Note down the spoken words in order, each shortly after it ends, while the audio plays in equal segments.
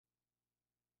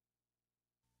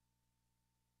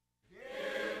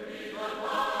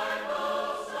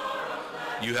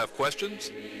You have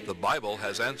questions? The Bible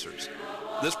has answers.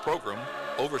 This program,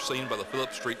 overseen by the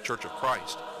Phillips Street Church of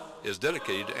Christ, is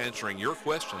dedicated to answering your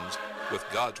questions with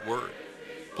God's Word.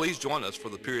 Please join us for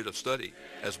the period of study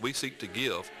as we seek to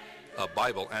give a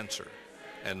Bible answer.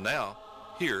 And now,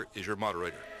 here is your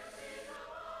moderator.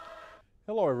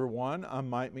 Hello everyone, I'm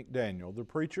Mike McDaniel, the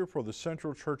preacher for the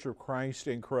Central Church of Christ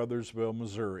in Caruthersville,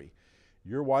 Missouri.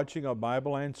 You're watching a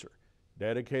Bible Answer,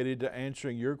 dedicated to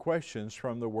answering your questions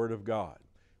from the Word of God.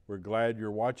 We're glad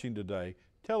you're watching today.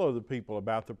 Tell other people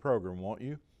about the program, won't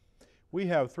you? We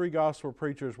have three gospel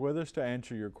preachers with us to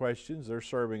answer your questions. They're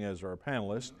serving as our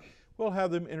panelists. We'll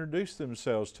have them introduce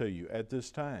themselves to you at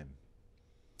this time.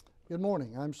 Good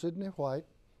morning. I'm Sidney White,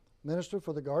 minister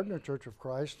for the Gardner Church of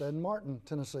Christ in Martin,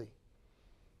 Tennessee.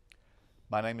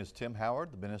 My name is Tim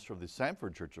Howard, the minister of the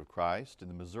Sanford Church of Christ in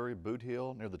the Missouri Boot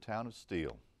Hill near the town of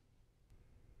Steele.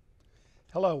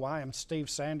 Hello, I am Steve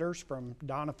Sanders from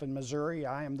Doniphan, Missouri.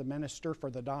 I am the minister for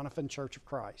the Doniphan Church of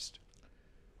Christ.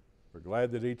 We're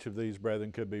glad that each of these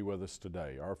brethren could be with us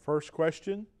today. Our first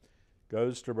question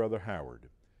goes to Brother Howard.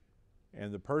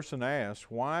 And the person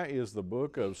asks, why is the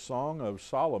book of Song of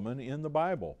Solomon in the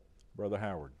Bible? Brother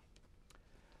Howard.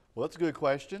 Well, that's a good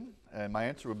question, and my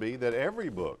answer would be that every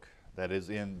book that is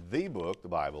in the book, the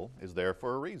Bible, is there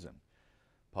for a reason.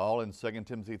 Paul in 2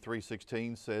 Timothy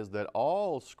 3:16 says that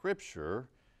all Scripture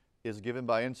is given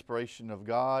by inspiration of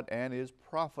God and is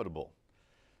profitable.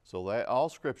 So that all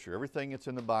Scripture, everything that's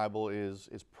in the Bible is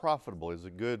profitable, is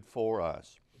good for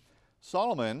us.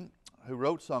 Solomon, who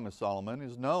wrote Song of Solomon,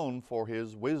 is known for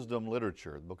his wisdom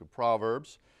literature, the book of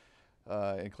Proverbs,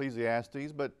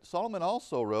 Ecclesiastes, but Solomon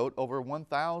also wrote over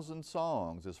 1,000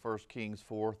 songs, as 1 Kings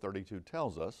 4:32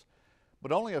 tells us,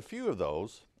 but only a few of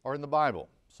those are in the Bible.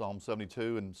 Psalm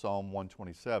 72 and Psalm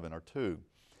 127 are two.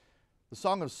 The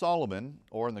Song of Solomon,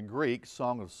 or in the Greek,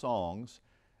 Song of Songs,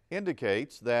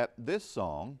 indicates that this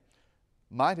song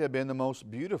might have been the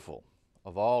most beautiful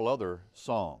of all other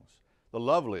songs, the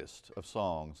loveliest of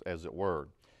songs, as it were.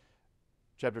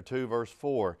 Chapter 2, verse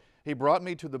 4, He brought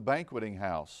me to the banqueting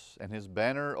house, and His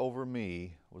banner over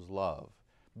me was love.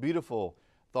 Beautiful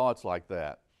thoughts like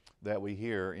that we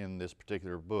hear in this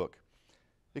particular book.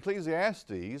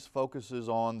 Ecclesiastes focuses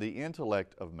on the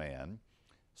intellect of man.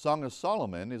 Song of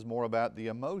Solomon is more about the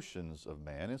emotions of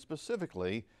man, and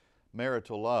specifically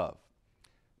marital love.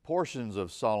 Portions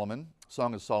of Solomon,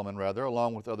 Song of Solomon rather,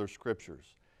 along with other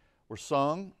scriptures, were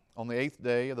sung on the 8th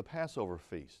day of the Passover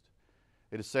feast.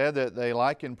 It is said that they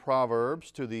liken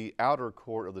Proverbs to the outer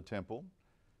court of the temple,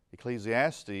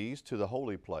 Ecclesiastes to the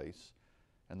holy place,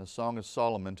 and the Song of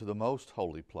Solomon to the most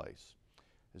holy place.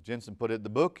 As Jensen put it, the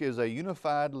book is a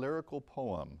unified lyrical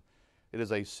poem. It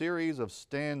is a series of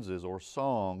stanzas or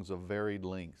songs of varied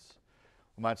lengths.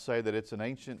 We might say that it's an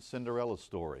ancient Cinderella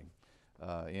story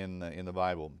in the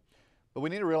Bible. But we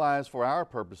need to realize for our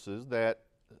purposes that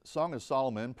Song of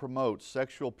Solomon promotes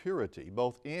sexual purity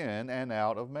both in and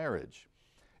out of marriage.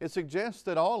 It suggests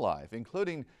that all life,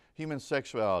 including human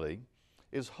sexuality,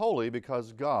 is holy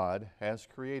because God has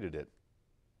created it.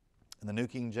 In the New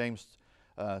King James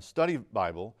Study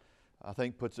Bible, I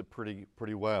think, puts it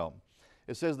pretty well.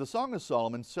 It says, the Song of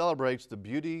Solomon celebrates the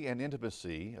beauty and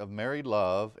intimacy of married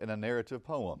love in a narrative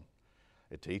poem.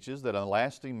 It teaches that a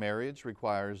lasting marriage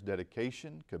requires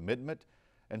dedication, commitment,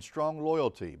 and strong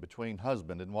loyalty between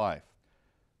husband and wife.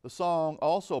 The song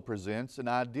also presents an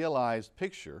idealized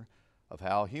picture of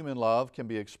how human love can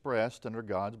be expressed under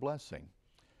God's blessing.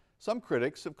 Some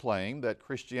critics have claimed that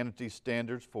Christianity's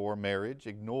standards for marriage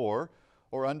ignore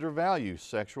or undervalue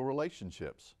sexual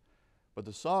relationships. But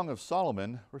the Song of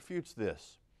Solomon refutes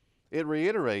this. It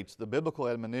reiterates the biblical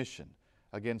admonition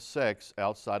against sex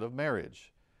outside of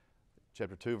marriage.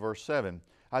 Chapter 2, verse 7,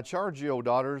 I charge you, O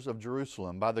daughters of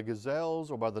Jerusalem, by the gazelles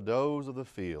or by the does of the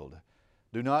field,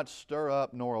 do not stir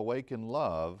up nor awaken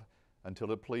love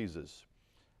until it pleases.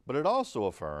 But it also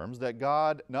affirms that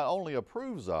God not only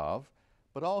approves of,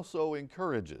 but also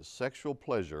encourages sexual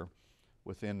pleasure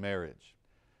within marriage.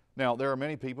 Now, there are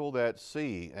many people that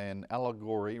see an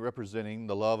allegory representing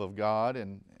the love of God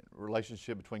and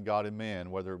relationship between God and man,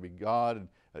 whether it be God and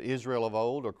Israel of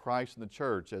old or Christ and the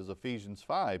church, as Ephesians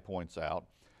 5 points out.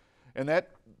 And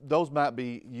that those might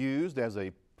be used as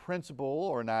a principle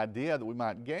or an idea that we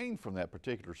might gain from that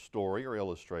particular story or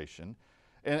illustration.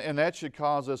 And that should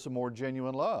cause us a more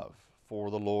genuine love for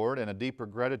the Lord and a deeper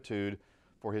gratitude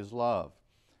for His love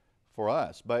for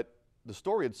us. But the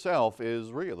story itself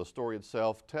is real. The story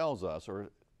itself tells us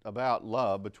about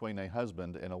love between a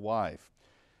husband and a wife.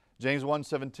 James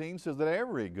 1:17 says that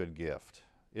every good gift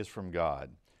is from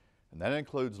God, and that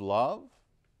includes love,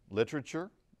 literature,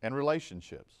 and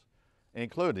relationships.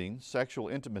 including sexual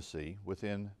intimacy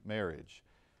within marriage.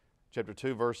 Chapter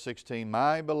 2, verse 16,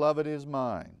 "My beloved is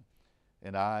mine,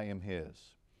 and I am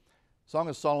his." Song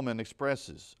of Solomon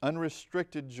expresses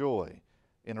unrestricted joy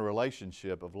in a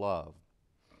relationship of love.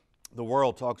 The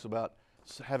world talks about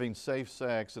having safe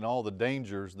sex and all the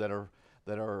dangers that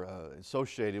are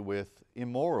associated with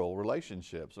immoral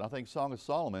relationships. And I think Song of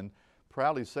Solomon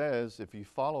proudly says, if you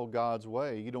follow God's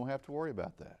way, you don't have to worry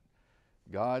about that.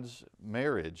 God's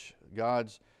marriage,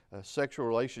 God's sexual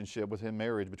relationship within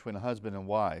marriage between a husband and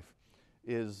wife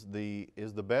is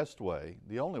the best way,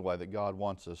 the only way that God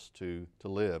wants us to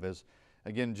live. As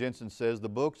again Jensen says, the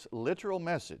book's literal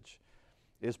message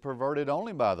is perverted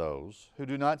only by those who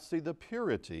do not see the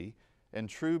purity and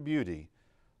true beauty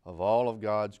of all of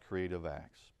God's creative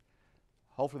acts.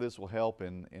 Hopefully this will help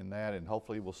in that, and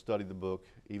hopefully we'll study the book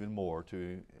even more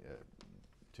to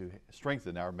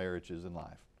strengthen our marriages and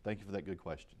life. Thank you for that good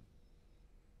question.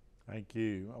 Thank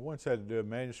you. I once had to do a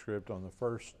manuscript on the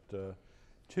first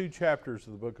 2 chapters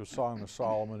of the book of Song of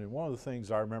Solomon, and one of the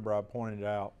things I remember I pointed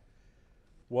out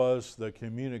was the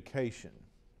communication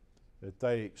that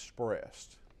they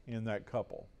expressed in that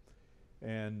couple.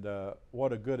 And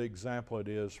what a good example it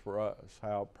is for us,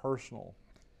 how personal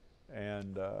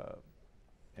and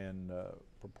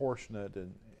proportionate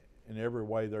in every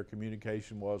way their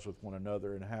communication was with one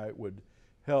another, and how it would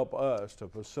help us to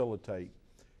facilitate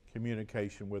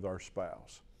communication with our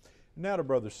spouse. Now to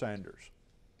Brother Sanders.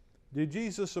 Did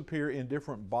Jesus appear in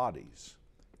different bodies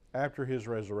after his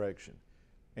resurrection?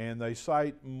 And they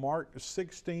cite Mark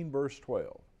 16, verse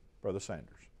 12. Brother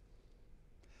Sanders.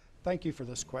 Thank you for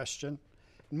this question.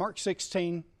 In Mark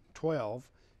 16:12,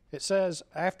 it says,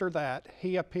 "After that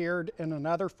he appeared in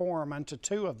another form unto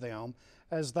 2 of them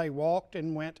as they walked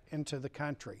and went into the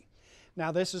country."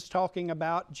 Now this is talking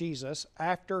about Jesus.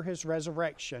 After his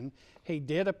resurrection, he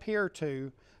did appear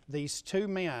to these 2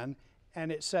 men,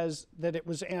 and it says that it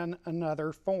was in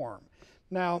another form.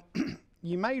 Now,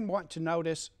 you may want to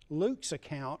notice Luke's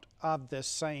account of this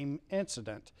same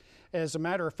incident. As a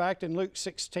matter of fact, in Luke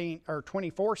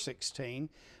 24:16,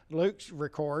 Luke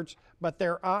records, "But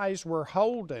their eyes were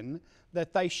holden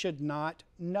that they should not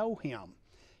know him."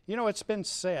 You know, it's been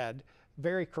said,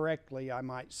 very correctly I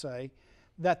might say,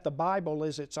 that the Bible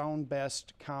is its own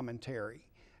best commentary.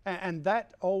 And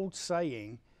that old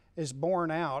saying is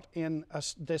borne out in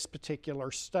this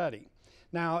particular study.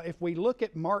 Now, if we look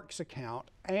at Mark's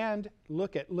account and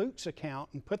look at Luke's account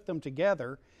and put them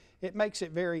together, it makes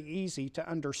it very easy to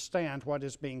understand what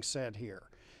is being said here.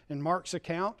 In Mark's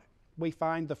account, we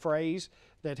find the phrase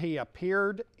that he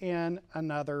appeared in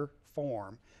another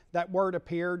form. That word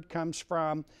appeared comes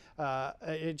from,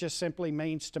 it just simply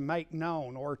means to make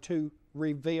known or to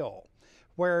reveal.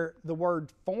 Where the word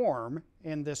form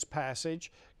in this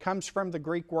passage comes from the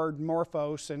Greek word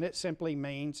morphos, and it simply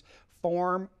means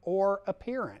form or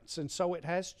appearance. And so it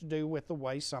has to do with the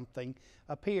way something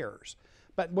appears.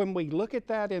 But when we look at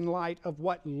that in light of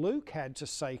what Luke had to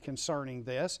say concerning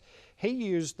this, he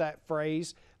used that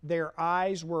phrase, "their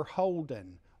eyes were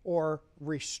holden," or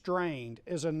restrained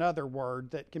is another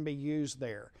word that can be used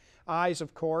there. Eyes,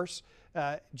 of course,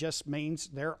 just means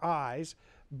their eyes,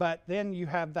 but then you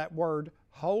have that word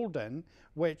holden,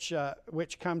 which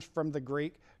comes from the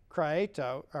Greek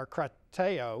kraeto, or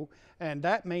krateo, and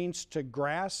that means to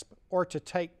grasp or to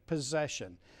take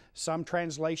possession. Some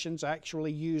translations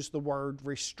actually use the word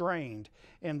restrained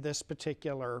in this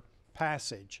particular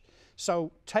passage.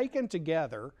 So taken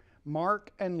together,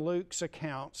 Mark and Luke's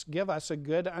accounts give us a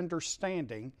good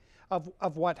understanding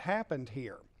of what happened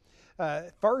here.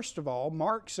 First of all,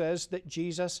 Mark says that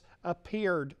Jesus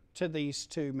appeared to these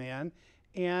 2 men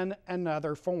in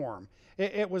another form.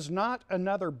 It was not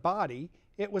another body,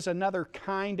 it was another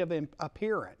kind of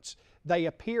appearance. He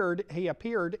appeared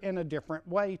in a different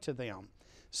way to them.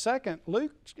 Second,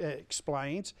 Luke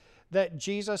explains that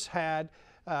Jesus had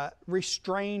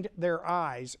restrained their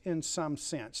eyes in some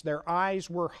sense. Their eyes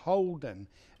were holden,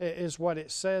 is what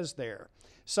it says there.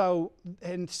 So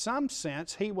in some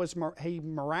sense, he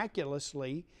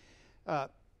miraculously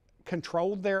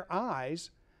controlled their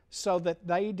eyes so that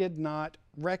they did not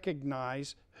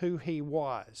recognize who he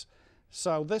was.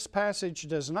 So this passage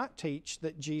does not teach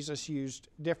that Jesus used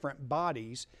different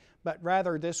bodies, but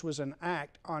rather this was an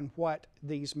act on what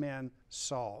these men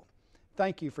saw.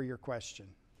 Thank you for your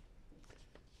question.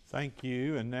 Thank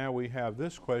you. And now we have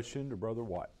this question to Brother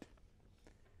White.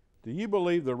 Do you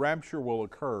believe the rapture will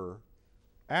occur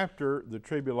after the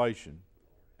tribulation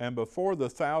and before the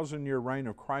 1,000-year reign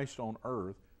of Christ on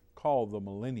earth called the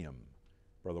Millennium?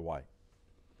 Brother White.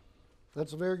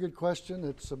 That's a very good question.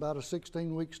 It's about a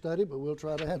 16-week study, but we'll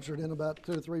try to answer it in about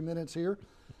 2 or 3 minutes here.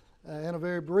 in a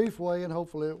very brief way, and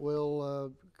hopefully it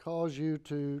will cause you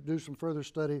to do some further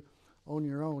study on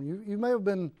your own. You may have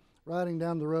been riding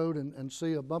down the road and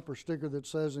see a bumper sticker that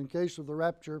says, "In case of the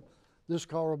rapture, this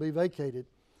car will be vacated,"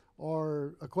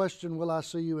 or a question, "Will I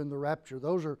see you in the rapture?"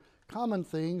 Those are common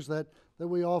things that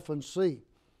we often see.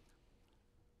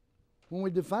 When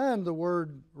we define the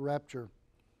word rapture,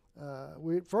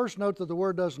 we first note that the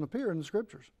word doesn't appear in the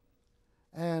Scriptures.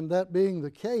 And that being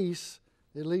the case,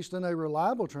 at least in a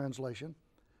reliable translation,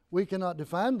 we cannot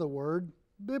define the word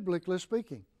biblically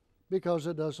speaking because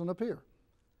it doesn't appear.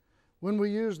 When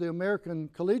we use the American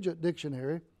Collegiate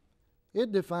Dictionary,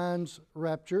 it defines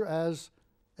rapture as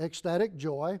ecstatic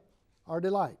joy or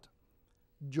delight,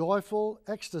 joyful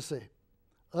ecstasy,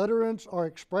 utterance or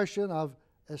expression of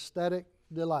ecstatic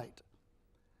delight.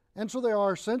 And so there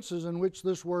are senses in which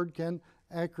this word can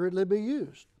accurately be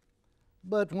used.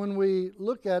 But when we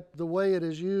look at the way it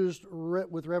is used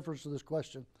with reference to this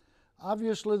question,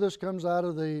 obviously this comes out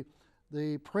of the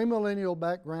premillennial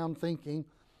background thinking,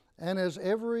 and as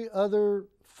every other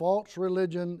false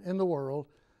religion in the world,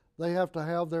 they have to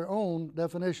have their own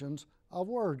definitions of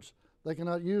words. They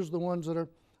cannot use the ones that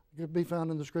could be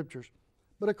found in the Scriptures.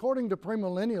 But according to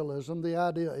premillennialism, the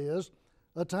idea is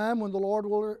a time when the Lord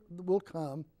will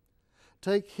come,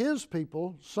 take His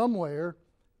people somewhere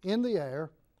in the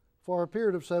air for a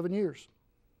period of 7 years.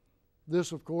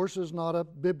 This, of course, is not a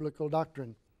biblical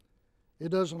doctrine. It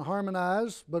doesn't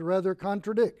harmonize, but rather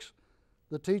contradicts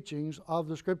the teachings of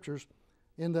the Scriptures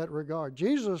in that regard.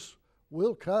 Jesus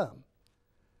will come,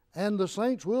 and the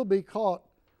saints will be caught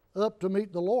up to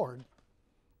meet the Lord.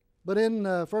 But in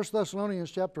 1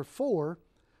 Thessalonians chapter 4,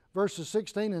 verses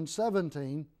 16 and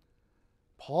 17,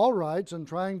 Paul writes, in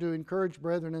trying to encourage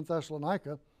brethren in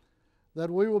Thessalonica, that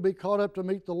we will be caught up to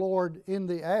meet the Lord in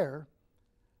the air,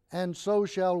 and so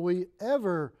shall we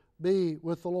ever be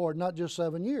with the Lord. Not just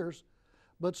 7 years,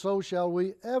 but so shall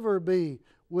we ever be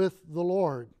with the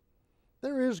Lord.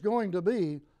 There is going to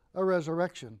be a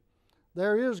resurrection.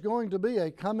 There is going to be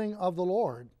a coming of the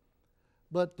Lord.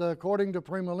 But according to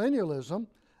premillennialism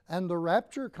and the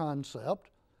rapture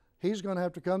concept, He's going to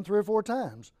have to come 3 or 4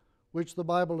 times, which the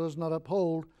Bible does not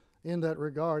uphold in that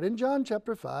regard. In John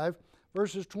chapter 5,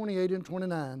 verses 28 and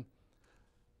 29,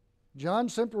 John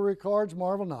simply records,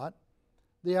 "Marvel not,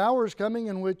 the hour is coming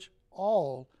in which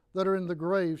all that are in the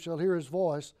grave shall hear His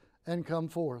voice and come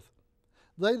forth.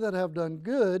 They that have done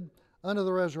good unto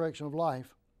the resurrection of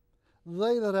life,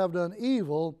 they that have done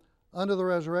evil unto the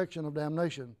resurrection of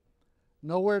damnation."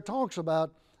 Nowhere talks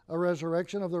about a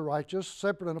resurrection of the righteous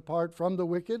separate and apart from the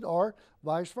wicked, or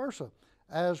vice versa,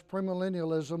 as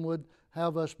premillennialism would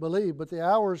have us believe. But the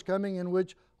hour is coming in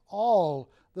which all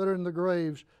that are in the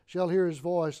graves shall hear His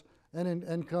voice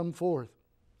and come forth.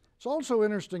 It's also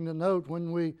interesting to note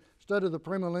when we study the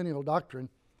premillennial doctrine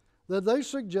that they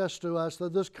suggest to us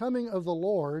that this coming of the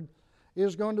Lord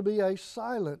is going to be a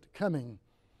silent coming,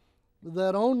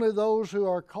 that only those who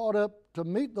are caught up to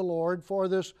meet the Lord for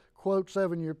this, quote,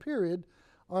 7-year period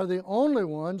are the only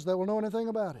ones that will know anything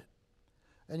about it.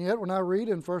 And yet when I read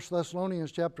in 1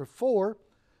 Thessalonians chapter 4,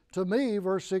 to me,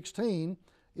 verse 16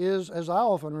 is, as I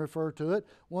often refer to it,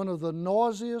 one of the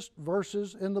noisiest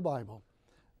verses in the Bible.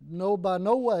 No, by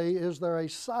no way is there a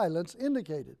silence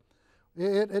indicated.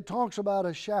 It talks about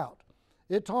a shout.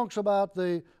 It talks about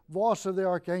the voice of the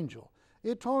archangel.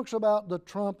 It talks about the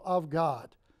trump of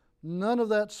God. None of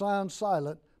that sounds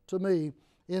silent to me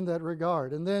in that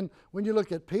regard. And then when you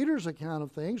look at Peter's account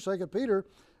of things, 2 Peter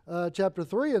chapter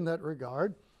 3 in that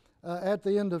regard, at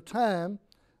the end of time,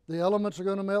 the elements are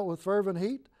going to melt with fervent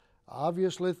heat.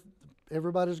 Obviously,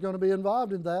 everybody's going to be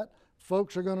involved in that.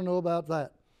 Folks are going to know about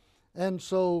that. And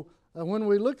so when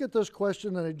we look at this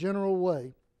question in a general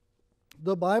way,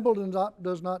 the Bible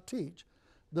does not teach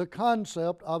the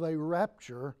concept of a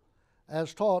rapture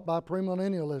as taught by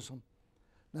premillennialism.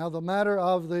 Now, the matter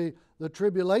of the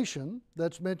tribulation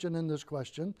that's mentioned in this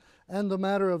question and the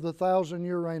matter of the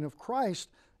 1,000-year reign of Christ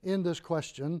in this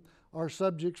question are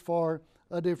subjects for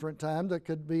a different time that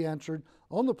could be answered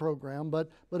on the program. But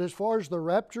as far as the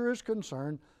rapture is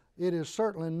concerned, it is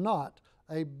certainly not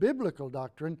a biblical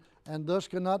doctrine and thus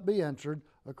cannot be answered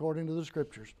according to the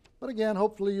Scriptures. But again,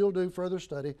 hopefully you'll do further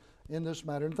study in this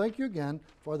matter. And thank you again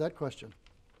for that question.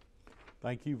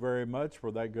 Thank you very much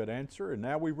for that good answer. And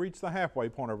now we've reached the halfway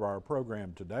point of our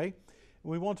program today.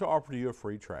 And we want to offer to you a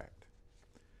free tract.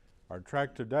 Our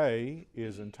tract today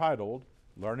is entitled,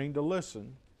 "Learning to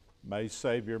Listen May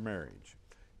Save Your Marriage."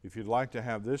 If you'd like to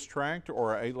have this tract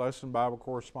or an 8-lesson Bible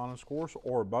correspondence course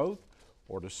or both,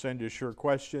 or to send us your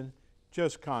question,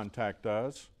 just contact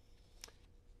us.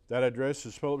 That address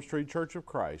is Phillips Street Church of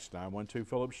Christ, 912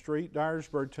 Phillips Street,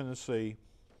 Dyersburg, Tennessee,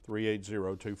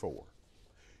 38024.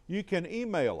 You can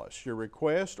email us your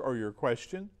request or your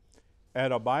question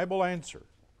at a Bible answer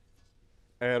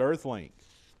at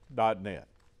earthlink.net.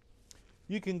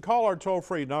 You can call our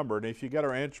toll-free number, and if you get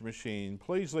our answer machine,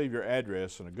 please leave your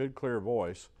address in a good, clear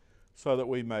voice so that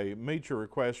we may meet your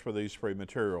request for these free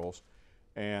materials.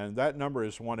 And that number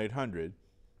is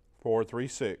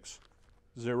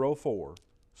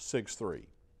 1-800-436-0463.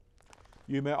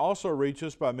 You may also reach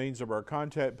us by means of our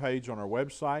contact page on our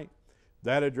website.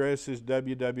 That address is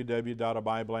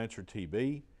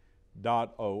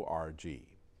www.abibleanswertv.org.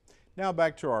 Now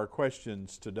back to our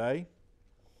questions today.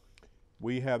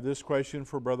 We have this question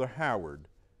for Brother Howard.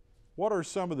 What are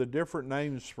some of the different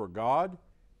names for God,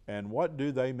 and what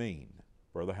do they mean?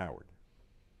 Brother Howard.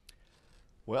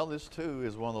 Well, this too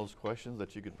is one of those questions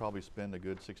that you could probably spend a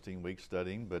good 16 weeks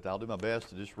studying, but I'll do my best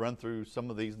to just run through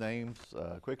some of these names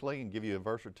quickly and give you a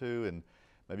verse or two, and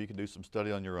maybe you can do some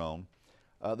study on your own.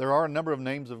 There are a number of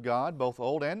names of God, both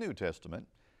Old and New Testament,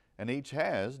 and each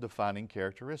has defining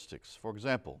characteristics. For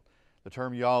example, the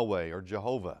term Yahweh or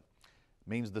Jehovah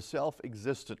means the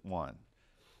self-existent one.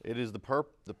 It is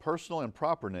the personal and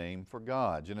proper name for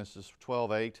God. Genesis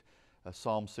 12:8,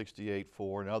 Psalm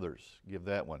 68:4, and others give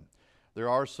that one. There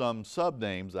are some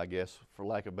sub-names, I guess, for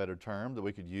lack of a better term, that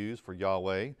we could use for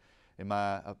Yahweh. And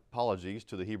my apologies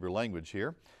to the Hebrew language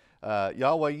here.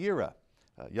 Yahweh Yireh,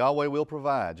 Yahweh will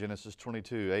provide, Genesis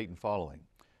 22:8 and following.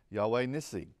 Yahweh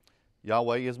Nissi,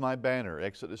 Yahweh is my banner,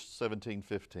 Exodus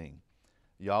 17:15.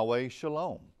 Yahweh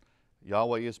Shalom,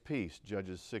 Yahweh is peace,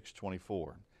 Judges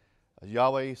 6:24.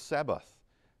 Yahweh Sabbath,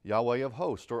 Yahweh of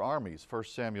hosts or armies,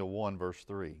 1 Samuel 1 verse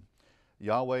 3.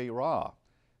 Yahweh Ra,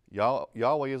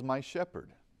 Yahweh is my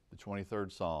shepherd, the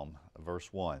 23rd Psalm,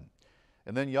 verse 1.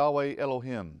 And then Yahweh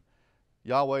Elohim,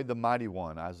 Yahweh the Mighty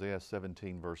One, Isaiah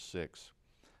 17 verse 6.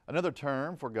 Another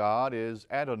term for God is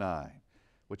Adonai,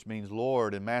 which means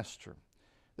Lord and Master.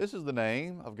 This is the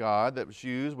name of God that was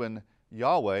used when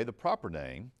Yahweh, the proper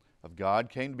name of God,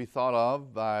 came to be thought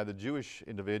of by the Jewish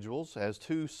individuals as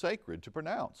too sacred to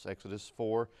pronounce, Exodus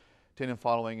 4:10 and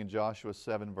following, and Joshua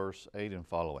 7 verse 8 and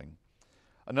following.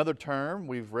 Another term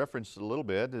we've referenced a little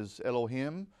bit is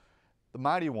Elohim, the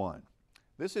Mighty One.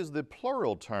 This is the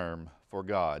plural term for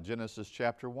God, Genesis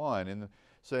chapter 1, and it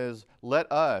says,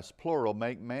 let us, plural,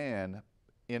 make man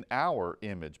in our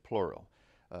image, plural,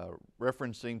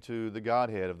 referencing to the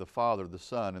Godhead of the Father, the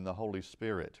Son, and the Holy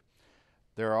Spirit.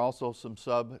 There are also some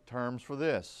sub-terms for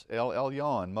this. El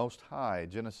Elyon, Most High,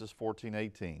 Genesis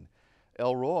 14:18.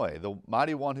 El Roy, the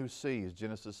Mighty One who sees,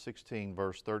 Genesis 16,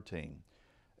 verse 13.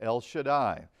 El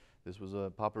Shaddai, this was a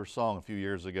popular song a few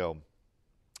years ago.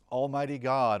 Almighty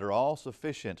God, or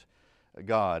all-sufficient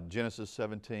God, Genesis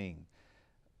 17.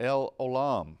 El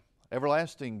Olam,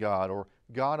 everlasting God, or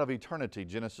God of eternity,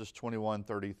 Genesis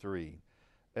 21:33.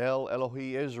 El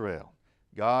Elohi Israel,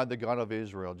 God, the God of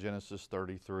Israel, Genesis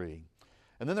 33.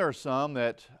 And then there are some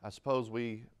that I suppose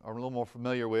we are a little more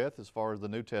familiar with as far as the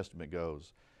New Testament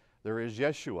goes. There is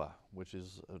Yeshua, which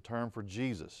is a term for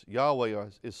Jesus. Yahweh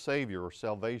is Savior or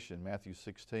salvation, Matthew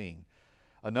 16.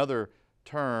 Another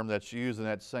term that's used in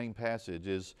that same passage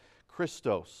is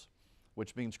Christos,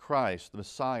 which means Christ, the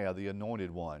Messiah, the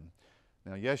Anointed One.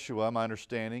 Now, Yeshua, my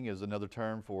understanding, is another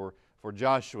term for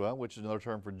Joshua, which is another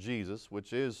term for Jesus,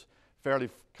 which is fairly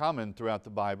common throughout the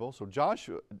Bible. So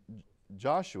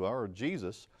Joshua or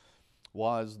Jesus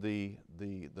was the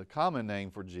common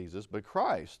name for Jesus, but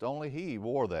Christ, only He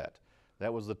wore that.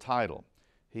 That was the title.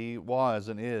 He was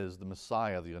and is the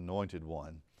Messiah, the Anointed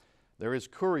One. There is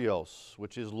Kurios,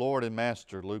 which is Lord and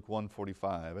Master, Luke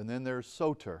 1:45. And then there's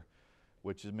Soter,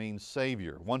 which means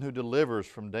Savior, one who delivers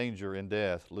from danger and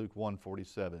death, Luke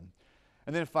 1:47.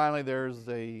 And then finally there's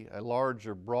a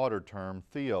larger, broader term,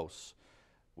 Theos,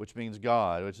 which means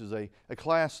God, which is a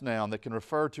class noun that can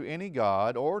refer to any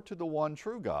God or to the one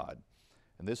true God.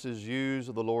 And this is used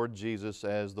of the Lord Jesus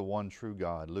as the one true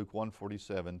God, Luke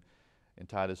 1:47 and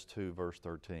Titus 2 verse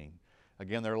 13.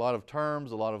 Again, there are a lot of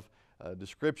terms, a lot of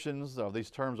descriptions.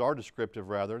 These terms are descriptive,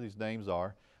 rather, these names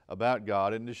are, about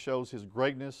God, and this shows His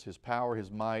greatness, His power,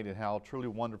 His might, and how truly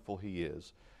wonderful He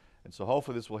is. And so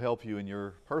hopefully this will help you in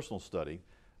your personal study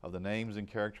of the names and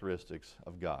characteristics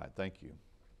of God. Thank you.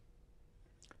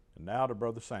 And now to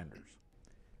Brother Sanders.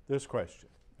 This question,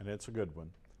 and it's a good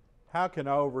one. How can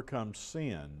I overcome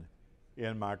sin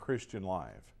in my Christian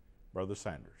life? Brother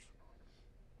Sanders.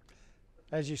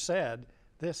 As you said,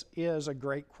 this is a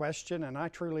great question, and I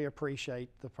truly appreciate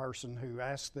the person who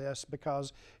asked this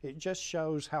because it just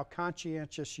shows how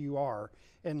conscientious you are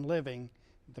in living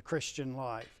the Christian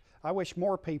life. I wish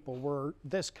more people were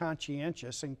this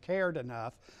conscientious and cared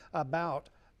enough about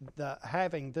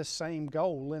having this same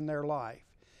goal in their life.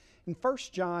 In 1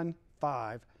 John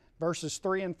 5, verses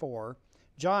 3 and 4,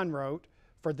 John wrote,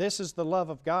 "For this is the love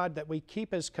of God, that we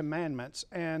keep His commandments,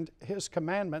 and His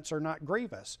commandments are not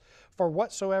grievous. For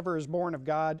whatsoever is born of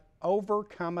God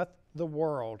overcometh the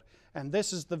world. And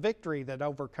this is the victory that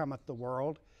overcometh the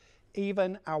world,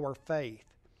 even our faith."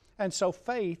 And so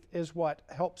faith is what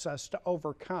helps us to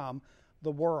overcome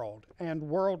the world and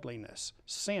worldliness,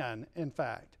 sin, in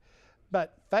fact.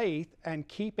 But faith and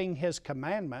keeping His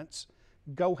commandments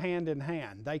go hand in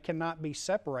hand. They cannot be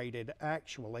separated,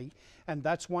 actually. And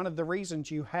that's one of the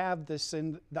reasons you have this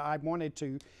I wanted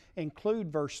to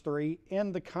include verse 3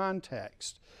 in the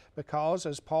context. Because,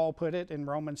 as Paul put it in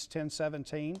Romans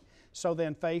 10:17, "So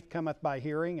then faith cometh by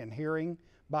hearing, and hearing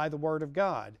by the word of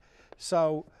God."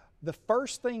 So the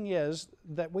first thing is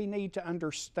that we need to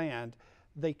understand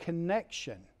the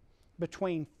connection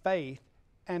between faith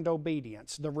and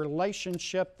obedience, the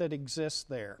relationship that exists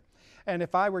there. And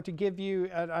if I were to give you,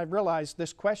 I realize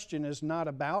this question is not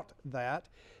about that.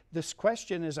 This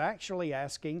question is actually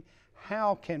asking,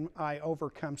 how can I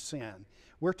overcome sin?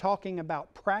 We're talking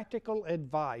about practical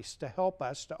advice to help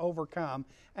us to overcome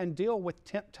and deal with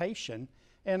temptation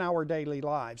in our daily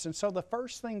lives. And so the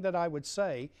first thing that I would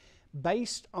say,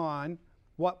 based on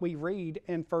what we read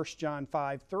in 1 John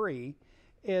 5:3,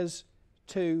 is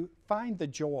to find the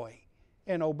joy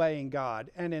in obeying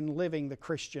God and in living the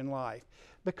Christian life.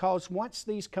 Because once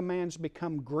these commands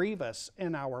become grievous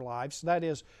in our lives, that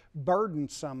is,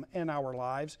 burdensome in our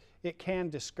lives, it can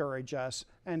discourage us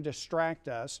and distract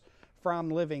us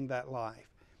from living that life.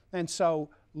 And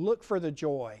so look for the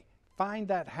joy, find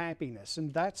that happiness,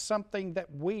 and that's something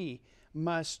that we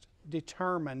must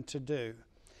determine to do.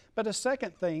 But a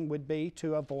second thing would be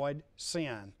to avoid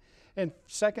sin. In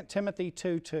 2 Timothy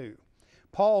 2:2,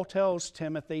 Paul tells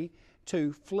Timothy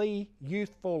to flee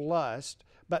youthful lust,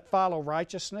 but follow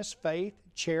righteousness, faith,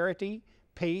 charity,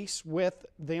 peace with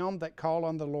them that call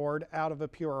on the Lord out of a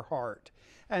pure heart.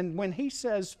 And when he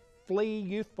says flee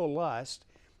youthful lust,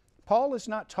 Paul is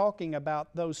not talking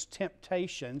about those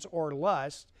temptations or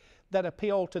lusts that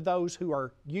appeal to those who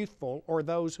are youthful or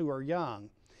those who are young,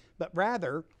 but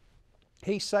rather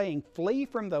he's saying flee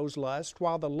from those lusts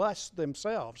while the lusts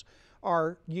themselves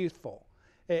are youthful.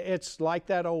 It's like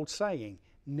that old saying,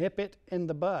 nip it in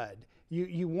the bud.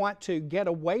 You want to get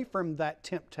away from that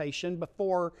temptation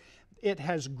before it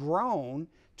has grown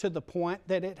to the point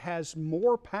that it has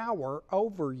more power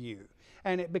over you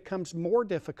and it becomes more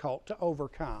difficult to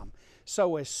overcome.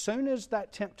 So as soon as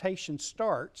that temptation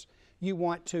starts, you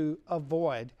want to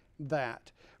avoid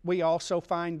that. We also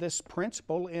find this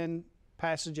principle in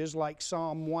passages like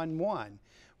Psalm 1:1,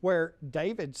 where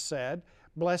David said,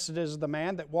 "Blessed is the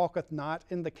man that walketh not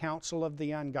in the counsel of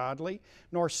the ungodly,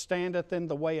 nor standeth in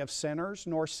the way of sinners,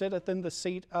 nor sitteth in the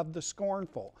seat of the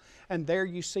scornful." And there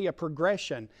you see a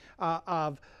progression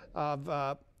of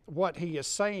what he is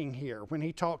saying here when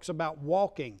he talks about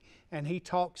walking, and he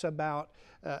talks about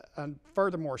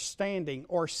furthermore standing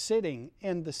or sitting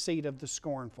in the seat of the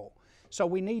scornful. So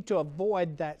we need to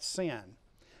avoid that sin.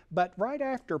 But right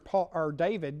after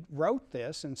David wrote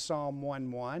this in Psalm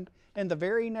 1:1, in the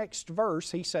very next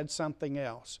verse, he said something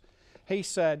else. He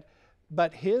said,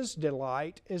 "But his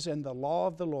delight is in the law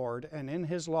of the Lord, and in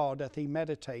his law doth he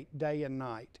meditate day and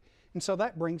night." And so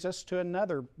that brings us to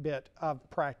another bit of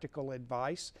practical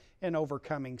advice in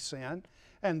overcoming sin,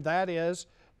 and that is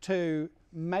to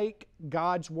make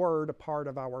God's Word a part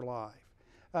of our life.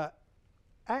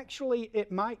 Actually,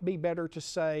 it might be better to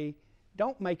say,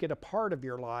 don't make it a part of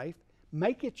your life,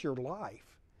 make it your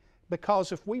life.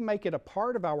 Because if we make it a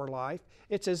part of our life,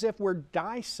 it's as if we're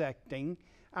dissecting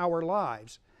our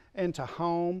lives into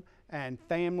home and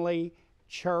family,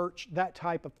 church, that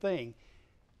type of thing.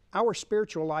 Our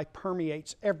spiritual life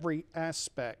permeates every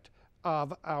aspect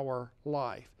of our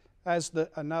life. As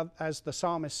the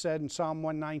psalmist said in Psalm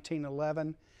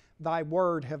 119:11, "Thy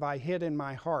word have I hid in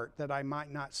my heart, that I might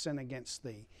not sin against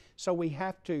thee." So we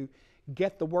have to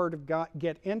get the Word of God,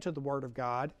 get into the Word of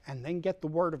God, and then get the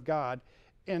Word of God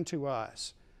into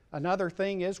us. Another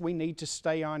thing is we need to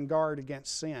stay on guard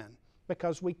against sin,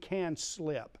 because we can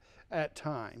slip at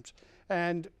times.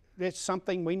 And it's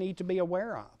something we need to be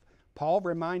aware of. Paul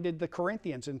reminded the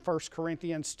Corinthians in 1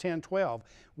 Corinthians 10:12,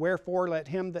 "Wherefore let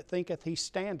him that thinketh he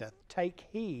standeth take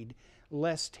heed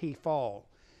lest he fall."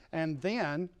 And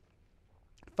then,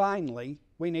 finally,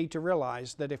 we need to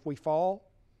realize that if we fall,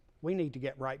 we need to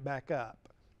get right back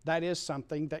up. That is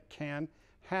something that can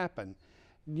happen.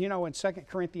 You know, in 2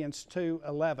 Corinthians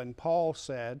 2:11, Paul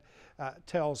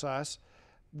tells us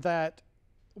that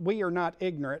we are not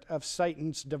ignorant of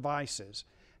Satan's devices.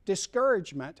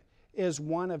 Discouragement is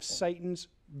one of Satan's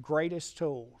greatest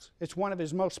tools. It's one of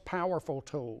his most powerful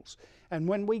tools. And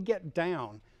when we get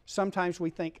down, sometimes we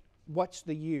think, what's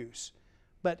the use?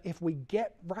 But if we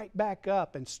get right back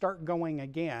up and start going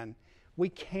again, we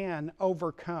can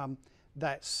overcome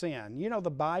that sin. You know,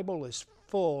 the Bible is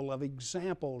full of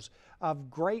examples of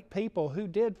great people who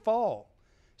did fall.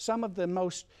 Some of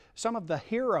the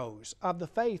heroes of the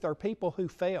faith are people who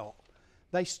fell.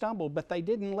 They stumbled, but they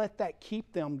didn't let that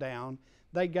keep them down.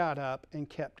 They got up and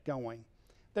kept going.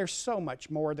 There's so much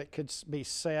more that could be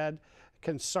said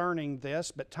concerning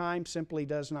this, but time simply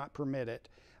does not permit it.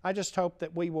 I just hope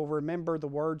that we will remember the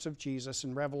words of Jesus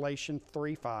in Revelation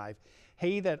 3:5.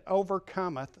 He that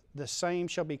overcometh, the same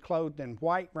shall be clothed in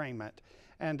white raiment,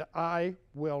 and I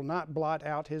will not blot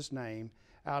out his name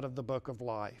out of the book of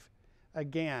life.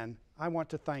 Again, I want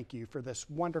to thank you for this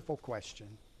wonderful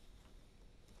question.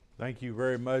 Thank you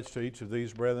very much to each of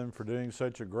these brethren for doing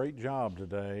such a great job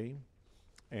today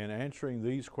and answering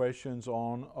these questions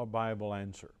on a Bible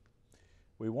Answer.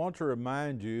 We want to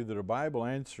remind you that a Bible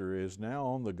Answer is now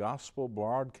on the Gospel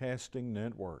Broadcasting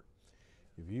Network.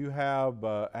 If you have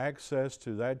access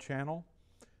to that channel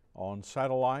on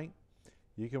satellite,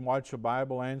 you can watch a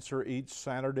Bible Answer each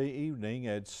Saturday evening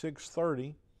at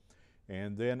 6:30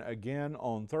 and then again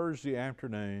on Thursday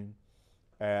afternoon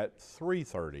at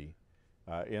 3:30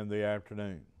 in the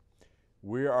afternoon.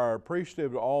 We are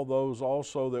appreciative of all those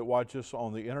also that watch us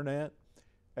on the internet,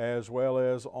 as well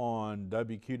as on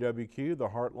WQWQ, the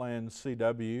Heartland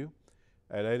CW,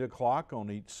 at 8 o'clock on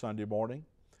each Sunday morning.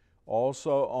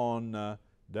 Also on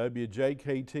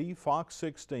WJKT, Fox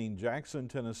 16, Jackson,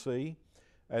 Tennessee,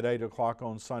 at 8 o'clock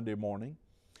on Sunday morning.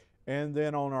 And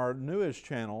then on our newest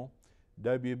channel,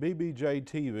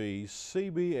 WBBJ-TV,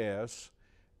 CBS,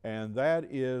 and that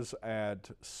is at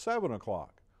 7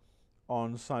 o'clock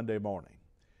on Sunday morning.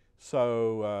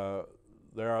 So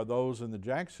there are those in the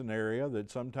Jackson area that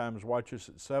sometimes watch us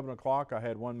at 7 o'clock. I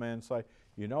had one man say,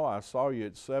 you know, I saw you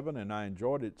at 7 and I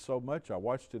enjoyed it so much I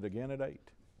watched it again at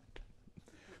 8.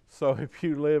 So if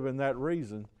you live in that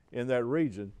region,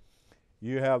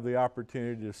 you have the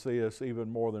opportunity to see us even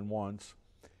more than once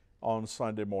on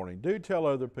Sunday morning. Do tell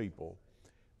other people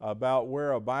about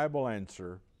where a Bible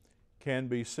Answer can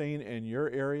be seen in your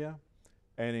area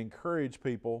and encourage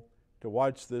people to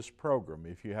watch this program.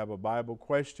 If you have a Bible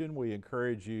question, we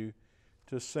encourage you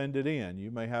to send it in. You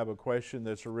may have a question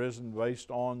that's arisen based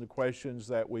on the questions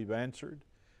that we've answered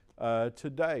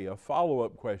today, a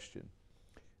follow-up question.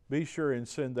 Be sure and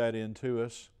send that in to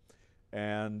us.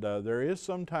 And there is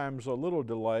sometimes a little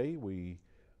delay. We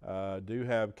do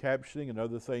have captioning and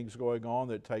other things going on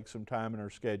that take some time in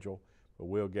our schedule, but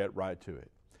we'll get right to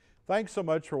it. Thanks so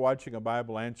much for watching a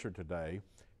Bible Answer today.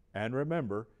 And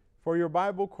remember, for your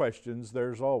Bible questions,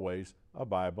 there's always a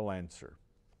Bible Answer.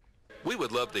 We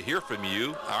would love to hear from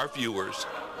you, our viewers.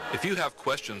 If you have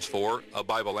questions for a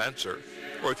Bible Answer,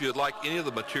 or if you'd like any of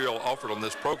the material offered on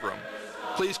this program,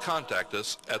 please contact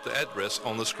us at the address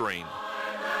on the screen.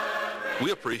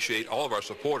 We appreciate all of our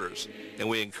supporters, and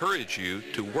we encourage you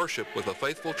to worship with a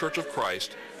faithful Church of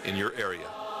Christ in your area.